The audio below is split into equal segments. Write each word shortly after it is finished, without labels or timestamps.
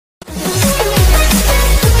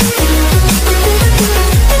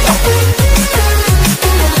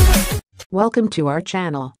Welcome to our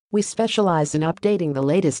channel. We specialize in updating the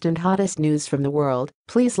latest and hottest news from the world.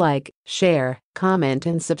 Please like, share, comment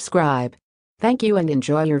and subscribe. Thank you and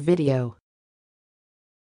enjoy your video.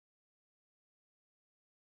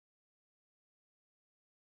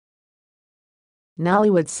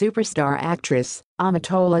 Nollywood superstar actress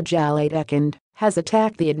Omotola Jalade Ekeinde has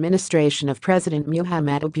attacked the administration of President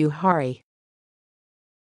Muhammadu Buhari.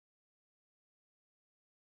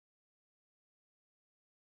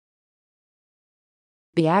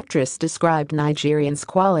 The actress described Nigerians'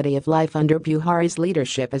 quality of life under Buhari's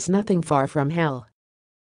leadership as nothing far from hell.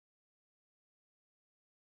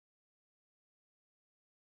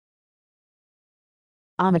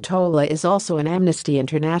 Omotola is also an Amnesty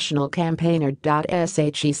International campaigner.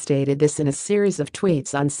 She stated this in a series of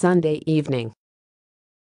tweets on Sunday evening.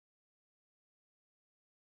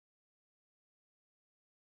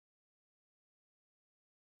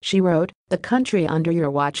 She wrote, "The country under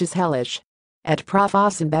your watch is hellish. At Prof.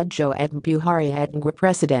 Osinbajo et Buhari et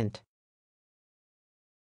President."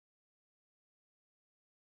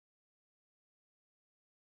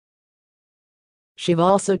 She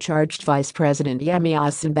also charged Vice President Yemi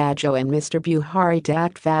Osinbajo and Mr. Buhari to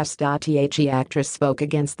act fast. The actress spoke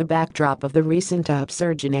against the backdrop of the recent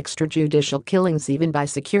upsurge in extrajudicial killings even by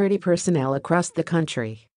security personnel across the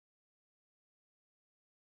country.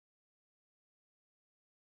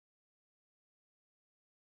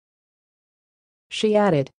 She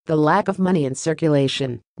added, "The lack of money in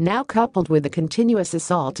circulation, now coupled with the continuous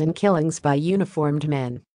assault and killings by uniformed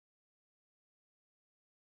men,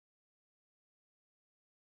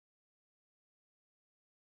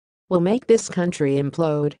 will make this country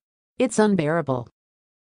implode. It's unbearable."